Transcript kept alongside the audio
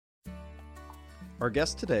Our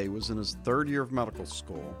guest today was in his third year of medical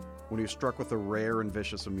school when he was struck with a rare and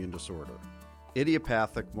vicious immune disorder,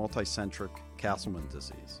 idiopathic multicentric Castleman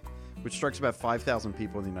disease, which strikes about 5,000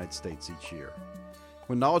 people in the United States each year.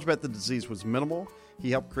 When knowledge about the disease was minimal,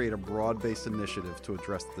 he helped create a broad-based initiative to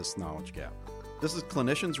address this knowledge gap. This is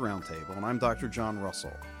Clinicians Roundtable, and I'm Dr. John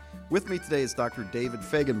Russell. With me today is Dr. David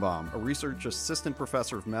Fajgenbaum, a research assistant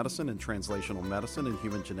professor of medicine and translational medicine and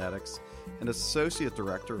human genetics, and associate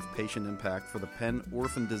director of patient impact for the Penn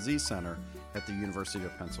Orphan Disease Center at the University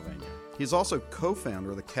of Pennsylvania. He's also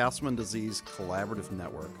co-founder of the Castleman Disease Collaborative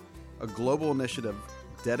Network, a global initiative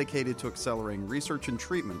dedicated to accelerating research and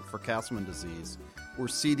treatment for Castleman disease, or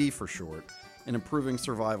CD for short, and improving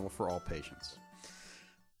survival for all patients.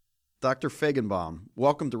 Dr. Fajgenbaum,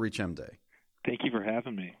 welcome to ReachMD. Thank you for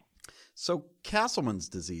having me. So, Castleman's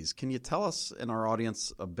disease, can you tell us and our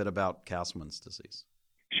audience a bit about Castleman's disease?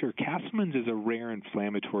 Sure. Castleman's is a rare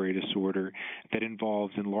inflammatory disorder that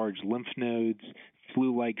involves enlarged lymph nodes,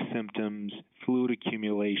 flu-like symptoms, fluid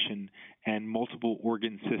accumulation, and multiple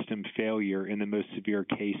organ system failure in the most severe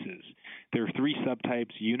cases. There are three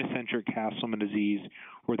subtypes: unicentric Castleman disease,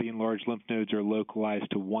 where the enlarged lymph nodes are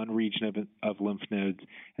localized to one region of lymph nodes,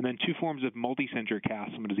 and then two forms of multicentric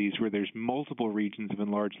Castleman disease, where there's multiple regions of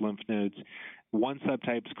enlarged lymph nodes. One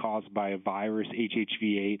subtype is caused by a virus,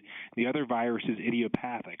 HHV8. The other virus is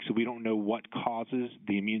idiopathic, so we don't know what causes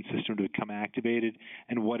the immune system to become activated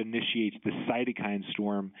and what initiates the cytokine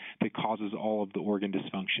storm that causes all of the organ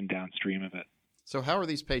dysfunction downstream of it. So how are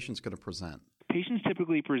these patients going to present? Patients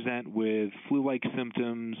typically present with flu-like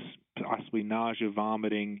symptoms, possibly nausea,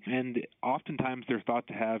 vomiting, and oftentimes they're thought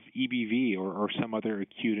to have EBV or some other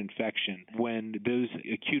acute infection. When those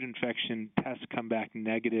acute infection tests come back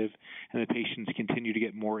negative and the patients continue to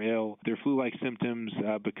get more ill, their flu-like symptoms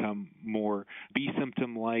become more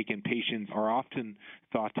B-symptom-like, and patients are often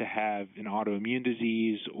thought to have an autoimmune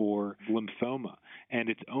disease or lymphoma. And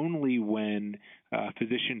it's only when a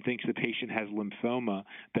physician thinks the patient has lymphoma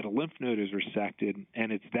that a lymph node is resected,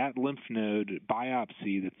 and it's that lymph node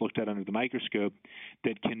biopsy that's looked at under the microscope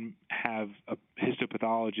that can have a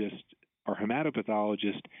histopathologist or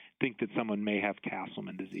hematopathologist think that someone may have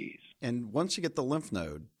Castleman disease. And once you get the lymph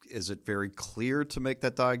node, is it very clear to make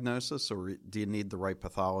that diagnosis, or do you need the right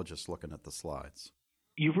pathologist looking at the slides?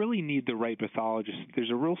 You really need the right pathologist.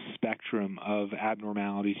 There's a real spectrum of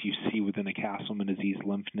abnormalities you see within a Castleman disease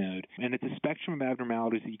lymph node. And it's a spectrum of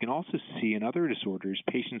abnormalities that you can also see in other disorders.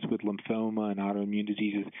 Patients with lymphoma and autoimmune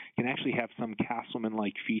diseases can actually have some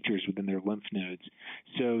Castleman-like features within their lymph nodes.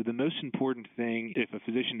 So the most important thing, if a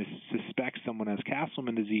physician suspects someone has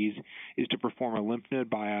Castleman disease, is to perform a lymph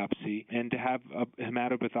node biopsy and to have a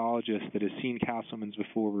hematopathologist that has seen Castleman's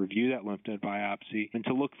before review that lymph node biopsy and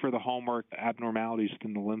to look for the hallmark abnormalities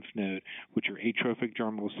in the lymph node, which are atrophic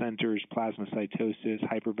germinal centers, plasmacytosis,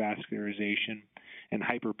 hypervascularization, and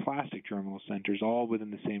hyperplastic germinal centers, all within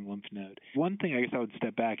the same lymph node. One thing I guess I would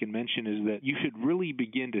step back and mention is that you should really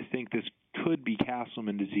begin to think this could be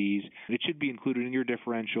Castleman disease. It should be included in your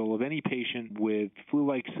differential of any patient with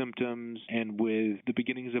flu-like symptoms and with the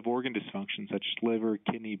beginnings of organ dysfunction, such as liver,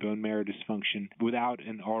 kidney, bone marrow dysfunction, without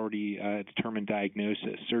an already determined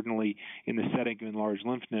diagnosis. Certainly in the setting of enlarged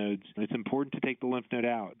lymph nodes, it's important to take the lymph node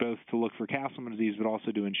out, both to look for Castleman disease, but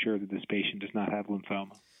also to ensure that this patient does not have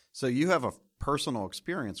lymphoma. So you have a personal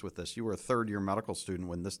experience with this. You were a third-year medical student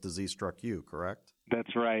when this disease struck you, correct?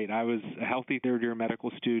 That's right. I was a healthy third-year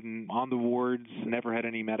medical student on the wards, never had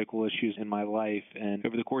any medical issues in my life. And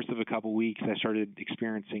over the course of a couple weeks, I started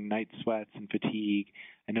experiencing night sweats and fatigue.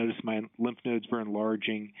 I noticed my lymph nodes were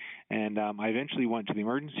enlarging, and I eventually went to the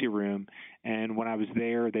emergency room. And when I was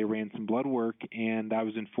there, they ran some blood work, and I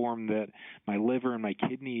was informed that my liver and my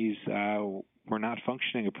kidneys were not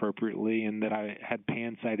functioning appropriately and that I had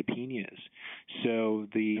pancytopenias. So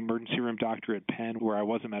the emergency room doctor at Penn, where I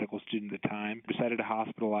was a medical student at the time, decided to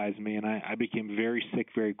hospitalize me, and I became very sick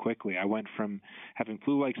very quickly. I went from having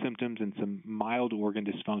flu-like symptoms and some mild organ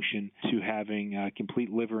dysfunction to having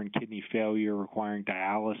complete liver and kidney failure, requiring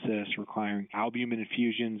dialysis, requiring albumin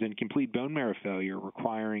infusions, and complete bone marrow failure,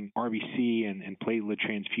 requiring RBC and platelet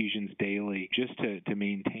transfusions daily just to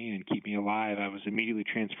maintain and keep me alive. I was immediately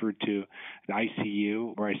transferred to the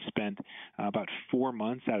ICU, where I spent about 4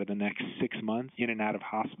 months out of the next 6 months in and out of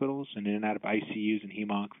hospitals and in and out of ICUs and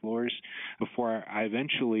hemonc floors before I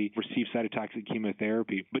eventually received cytotoxic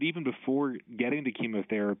chemotherapy. But even before getting to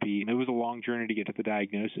chemotherapy, it was a long journey to get to the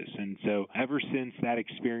diagnosis. And so ever since that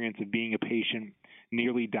experience of being a patient,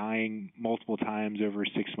 nearly dying multiple times over a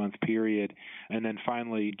 6-month period, and then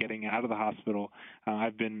finally getting out of the hospital,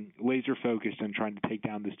 I've been laser focused on trying to take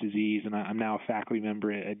down this disease. And I'm now a faculty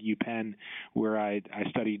member at UPenn, where I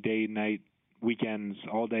study day and night weekends,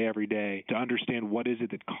 all day, every day, to understand what is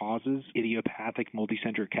it that causes idiopathic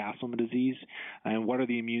multicentric Castleman disease and what are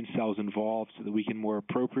the immune cells involved so that we can more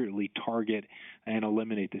appropriately target and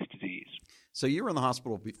eliminate this disease. So you were in the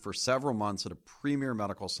hospital for several months at a premier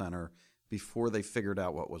medical center before they figured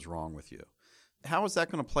out what was wrong with you. How is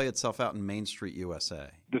that going to play itself out in Main Street, USA?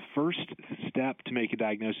 The first step to make a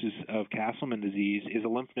diagnosis of Castleman disease is a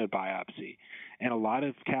lymph node biopsy. And a lot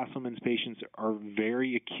of Castleman's patients are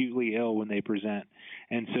very acutely ill when they present.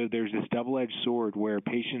 And so there's this double-edged sword where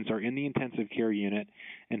patients are in the intensive care unit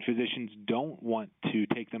and physicians don't want to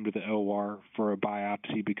take them to the OR for a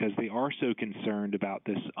biopsy because they are so concerned about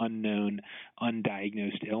this unknown,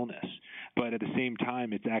 undiagnosed illness. But at the same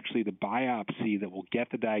time, it's actually the biopsy that will get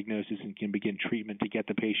the diagnosis and can begin treatment to get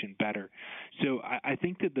the patient better. So I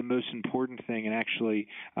think that the most important thing, and actually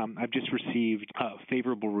I've just received a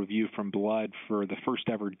favorable review from Blood for the first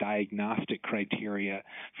ever diagnostic criteria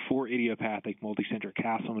for idiopathic multicentric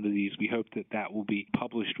Castleman disease. We hope that that will be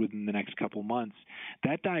published within the next couple months.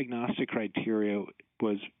 That diagnostic criteria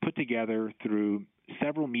was put together through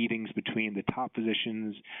several meetings between the top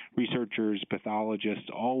physicians, researchers, pathologists,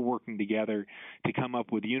 all working together to come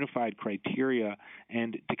up with unified criteria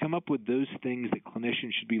and to come up with those things that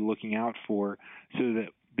clinicians should be looking out for so that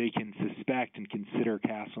they can suspect and consider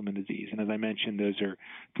Castleman disease. And as I mentioned, those are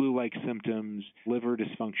flu-like symptoms, liver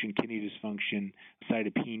dysfunction, kidney dysfunction,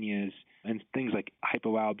 cytopenias, and things like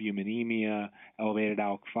hypoalbuminemia, elevated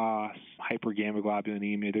alk phos,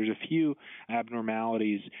 hypergammaglobulinemia. There's a few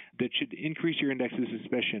abnormalities that should increase your index of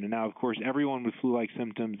suspicion. And now, of course, everyone with flu-like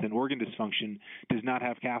symptoms and organ dysfunction does not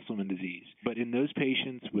have Castleman disease. But in those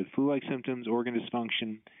patients with flu-like symptoms, organ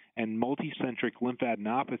dysfunction, and multicentric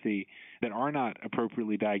lymphadenopathy that are not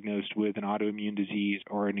appropriately diagnosed with an autoimmune disease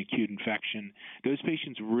or an acute infection, those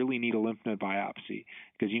patients really need a lymph node biopsy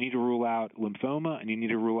because you need to rule out lymphoma and you need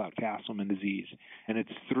to rule out Castleman disease. And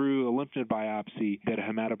it's through a lymph node biopsy that a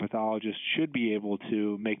hematopathologist should be able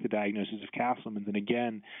to make the diagnosis of Castleman's. And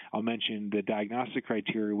again, I'll mention the diagnostic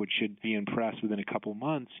criteria, which should be impressed within a couple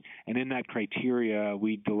months. And in that criteria,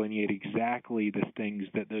 we delineate exactly the things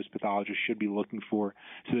that those pathologists should be looking for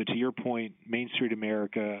so that, to your point, Main Street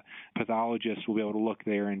America pathologists will be able to look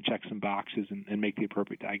there and check some boxes and make the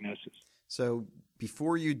appropriate diagnosis. So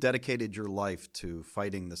before you dedicated your life to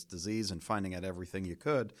fighting this disease and finding out everything you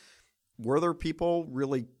could, were there people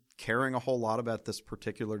really caring a whole lot about this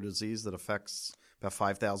particular disease that affects about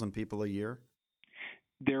 5,000 people a year?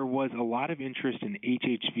 There was a lot of interest in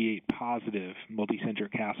HHV8 positive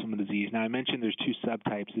multicentric Castleman disease. Now, I mentioned there's two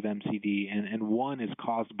subtypes of MCD, and one is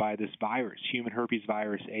caused by this virus, human herpes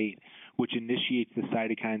virus 8, which initiates the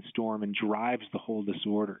cytokine storm and drives the whole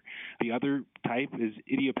disorder. The other type is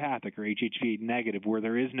idiopathic or HHV8 negative, where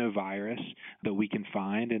there is no virus that we can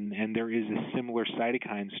find, and there is a similar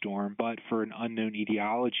cytokine storm, but for an unknown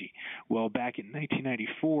etiology. Well, back in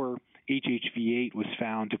 1994, HHV8 was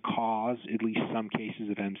found to cause at least some cases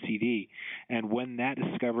of MCD. And when that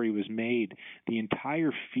discovery was made, the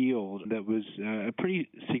entire field that was a pretty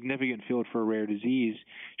significant field for a rare disease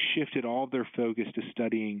shifted all of their focus to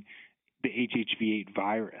studying the HHV8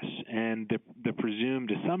 virus. And the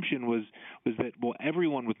presumed assumption was that, well,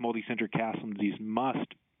 everyone with multicentric Castleman disease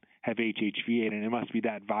must have HHV8, and it must be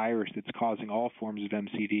that virus that's causing all forms of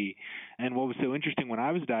MCD. And what was so interesting, when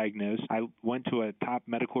I was diagnosed, I went to a top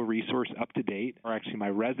medical resource, UpToDate, or actually my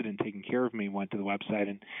resident taking care of me went to the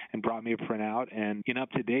website and brought me a printout. And in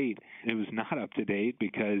UpToDate, it was not up to date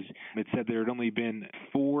because it said there had only been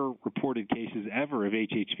 4 reported cases ever of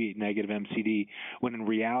HHV8 negative MCD, when in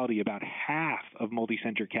reality about half of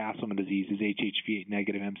multicentric Castleman disease is HHV8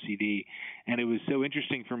 negative MCD. And it was so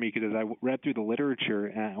interesting for me because as I read through the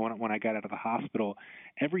literature, when I got out of the hospital,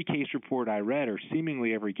 every case report I read, or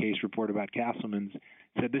seemingly every case report about Castleman's,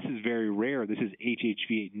 said this is very rare. This is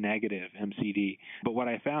HHV8 negative MCD. But what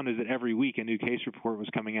I found is that every week a new case report was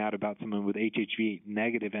coming out about someone with HHV8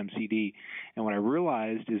 negative MCD. And what I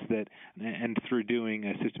realized is that, and through doing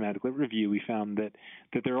a systematic lit review, we found that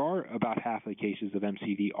there are about half the cases of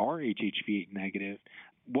MCD are HHV8 negative.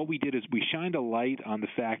 What we did is we shined a light on the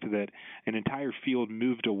fact that an entire field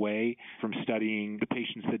moved away from studying the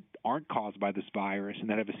patients that aren't caused by this virus and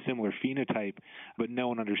that have a similar phenotype, but no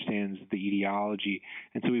one understands the etiology.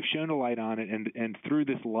 And so we've shown a light on it, and through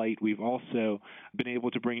this light, we've also been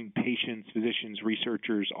able to bring patients, physicians,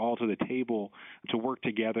 researchers all to the table to work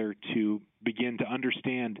together to begin to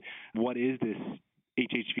understand what is this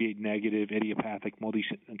HHV8 negative idiopathic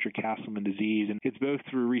multicentric Castleman disease. And it's both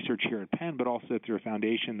through research here at Penn, but also through a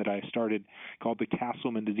foundation that I started called the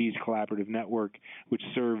Castleman Disease Collaborative Network, which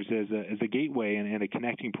serves as a gateway and a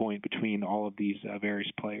connecting point between all of these various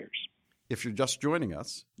players. If you're just joining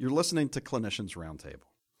us, you're listening to Clinicians Roundtable.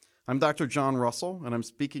 I'm Dr. John Russell, and I'm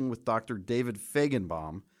speaking with Dr. David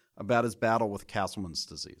Fajgenbaum about his battle with Castleman's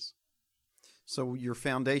disease. So your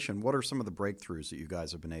foundation, what are some of the breakthroughs that you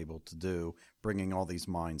guys have been able to do, bringing all these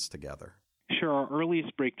minds together? Sure. Our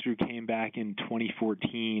earliest breakthrough came back in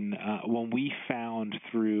 2014 when we found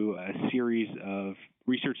through a series of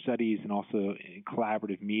research studies and also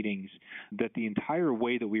collaborative meetings that the entire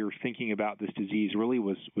way that we were thinking about this disease really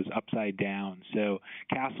was upside down. So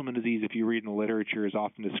Castleman disease, if you read in the literature, is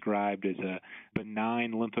often described as a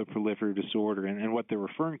benign lymphoproliferative disorder. And what they're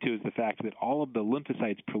referring to is the fact that all of the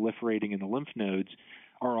lymphocytes proliferating in the lymph nodes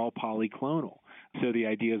are all polyclonal. So the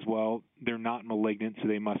idea is, well, they're not malignant, so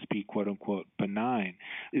they must be, quote-unquote, benign.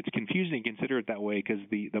 It's confusing to consider it that way because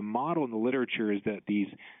the model in the literature is that these,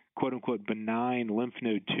 quote-unquote, benign lymph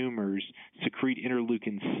node tumors secrete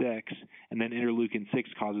interleukin-6, and then interleukin-6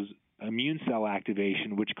 causes immune cell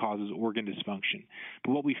activation, which causes organ dysfunction.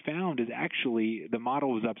 But what we found is actually the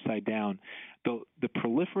model was upside down. The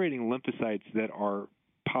proliferating lymphocytes that are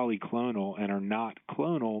polyclonal and are not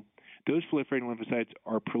clonal, those proliferating lymphocytes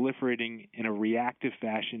are proliferating in a reactive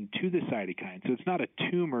fashion to the cytokine. So it's not a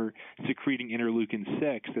tumor secreting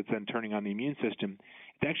interleukin-6 that's then turning on the immune system.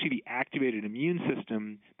 It's actually the activated immune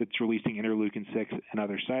system that's releasing interleukin-6 and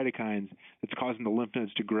other cytokines that's causing the lymph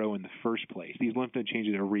nodes to grow in the first place. These lymph node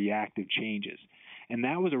changes are reactive changes. And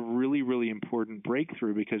that was a really, really important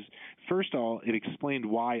breakthrough because, first of all, it explained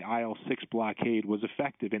why IL-6 blockade was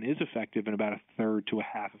effective and is effective in about a third to a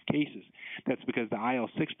half of cases. That's because the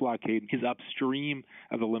IL-6 blockade is upstream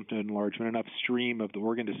of the lymph node enlargement and upstream of the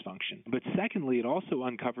organ dysfunction. But secondly, it also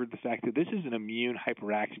uncovered the fact that this is an immune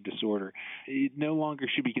hyperactive disorder. It no longer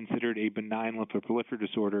should be considered a benign lymphoproliferative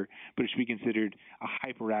disorder, but it should be considered a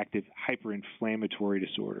hyperactive, hyperinflammatory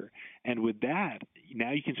disorder. And with that,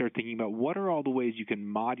 now you can start thinking about what are all the ways you can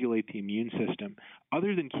modulate the immune system.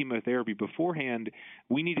 Other than chemotherapy, beforehand,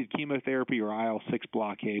 we needed chemotherapy or IL-6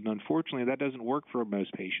 blockade, and unfortunately, that doesn't work for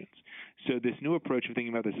most patients. So this new approach of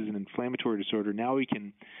thinking about this as an inflammatory disorder, now we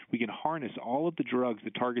can harness all of the drugs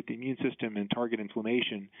that target the immune system and target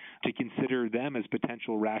inflammation to consider them as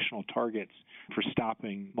potential rational targets for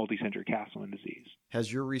stopping multicentric Castleman disease.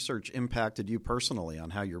 Has your research impacted you personally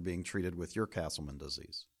on how you're being treated with your Castleman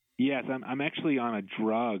disease? Yes, I'm actually on a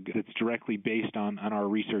drug that's directly based on our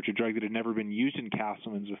research, a drug that had never been used in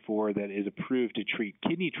Castleman's before that is approved to treat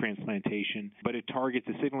kidney transplantation, but it targets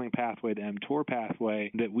a signaling pathway, the mTOR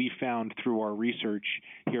pathway, that we found through our research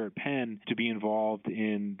here at Penn to be involved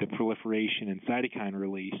in the proliferation and cytokine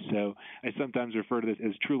release. So I sometimes refer to this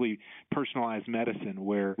as truly personalized medicine,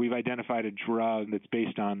 where we've identified a drug that's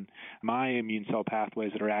based on my immune cell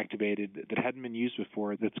pathways that are activated that hadn't been used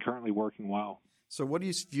before that's currently working well. So what do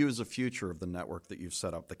you view as the future of the network that you've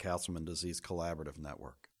set up, the Castleman Disease Collaborative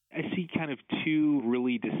Network? I see kind of two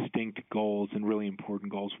really distinct goals and really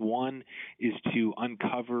important goals. One is to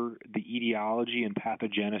uncover the etiology and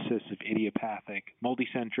pathogenesis of idiopathic,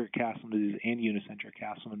 multicentric Castleman disease and unicentric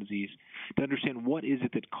Castleman disease, to understand what is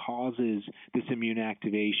it that causes this immune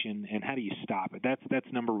activation and how do you stop it.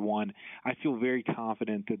 That's number one. I feel very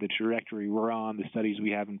confident that the trajectory we're on, the studies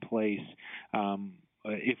we have in place,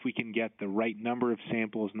 if we can get the right number of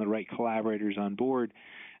samples and the right collaborators on board,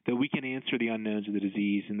 that we can answer the unknowns of the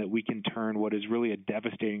disease and that we can turn what is really a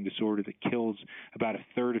devastating disorder that kills about a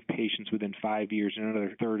third of patients within 5 years and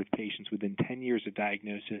another third of patients within 10 years of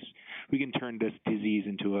diagnosis. We can turn this disease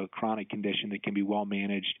into a chronic condition that can be well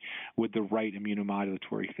managed with the right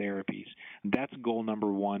immunomodulatory therapies. That's goal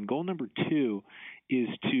number one. Goal number two is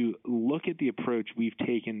to look at the approach we've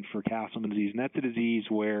taken for Castleman disease, and that's a disease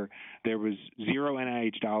where there was zero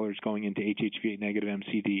NIH dollars going into HHV8 negative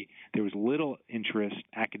MCD. There was little interest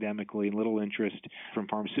academically and little interest from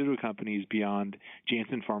pharmaceutical companies beyond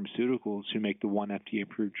Janssen Pharmaceuticals, who make the one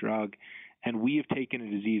FDA-approved drug. And we have taken a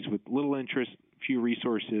disease with little interest, few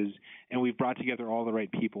resources, and we've brought together all the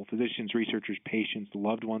right people, physicians, researchers, patients, the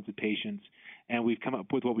loved ones of patients, and we've come up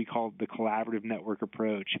with what we call the collaborative network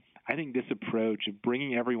approach. I think this approach of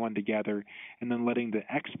bringing everyone together and then letting the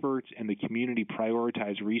experts and the community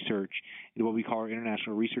prioritize research in what we call our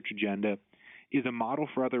international research agenda is a model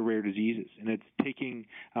for other rare diseases. And it's taking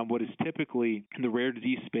what is typically in the rare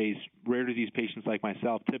disease space, rare disease patients like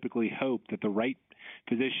myself typically hope that the right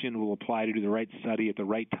physician will apply to do the right study at the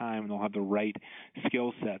right time and they'll have the right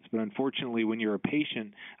skill sets. But unfortunately, when you're a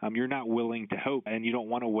patient, you're not willing to hope and you don't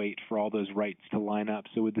want to wait for all those rights to line up.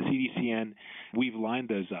 So with the CDCN, we've lined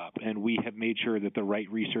those up and we have made sure that the right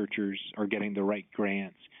researchers are getting the right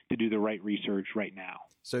grants to do the right research right now.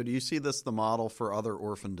 So do you see this the model for other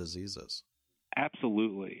orphan diseases?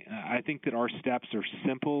 Absolutely. I think that our steps are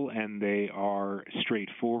simple and they are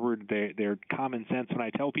straightforward. They're common sense. When I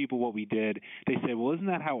tell people what we did, they say, well, isn't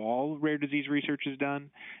that how all rare disease research is done?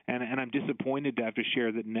 And I'm disappointed to have to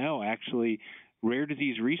share that no, actually, rare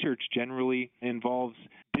disease research generally involves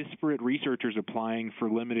disparate researchers applying for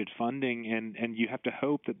limited funding, and you have to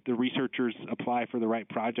hope that the researchers apply for the right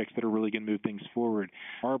projects that are really going to move things forward.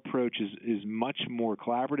 Our approach is much more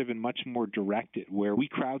collaborative and much more directed, where we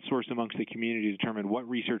crowdsource amongst the community to determine what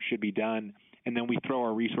research should be done, and then we throw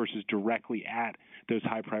our resources directly at those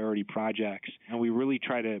high-priority projects. And we really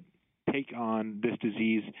try to take on this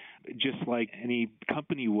disease just like any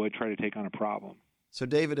company would try to take on a problem. So,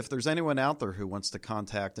 David, if there's anyone out there who wants to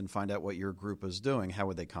contact and find out what your group is doing, how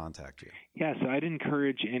would they contact you? Yeah, so I'd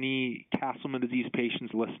encourage any Castleman disease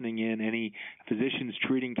patients listening in, any physicians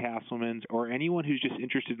treating Castleman's, or anyone who's just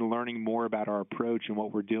interested in learning more about our approach and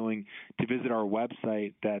what we're doing to visit our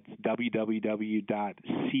website. That's www.cdcn.org.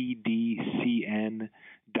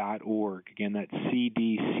 Again, that's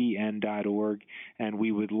cdcn.org. And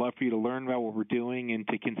we would love for you to learn about what we're doing and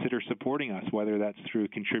to consider supporting us, whether that's through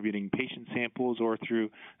contributing patient samples or through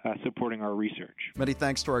supporting our research. Many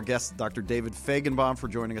thanks to our guest, Dr. David Fajgenbaum, for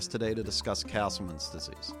joining us today to discuss Castleman's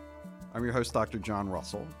disease. I'm your host, Dr. John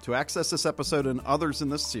Russell. To access this episode and others in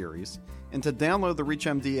this series, and to download the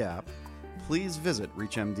ReachMD app, please visit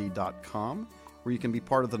reachmd.com, where you can be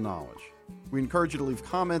part of the knowledge. We encourage you to leave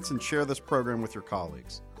comments and share this program with your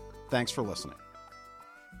colleagues. Thanks for listening.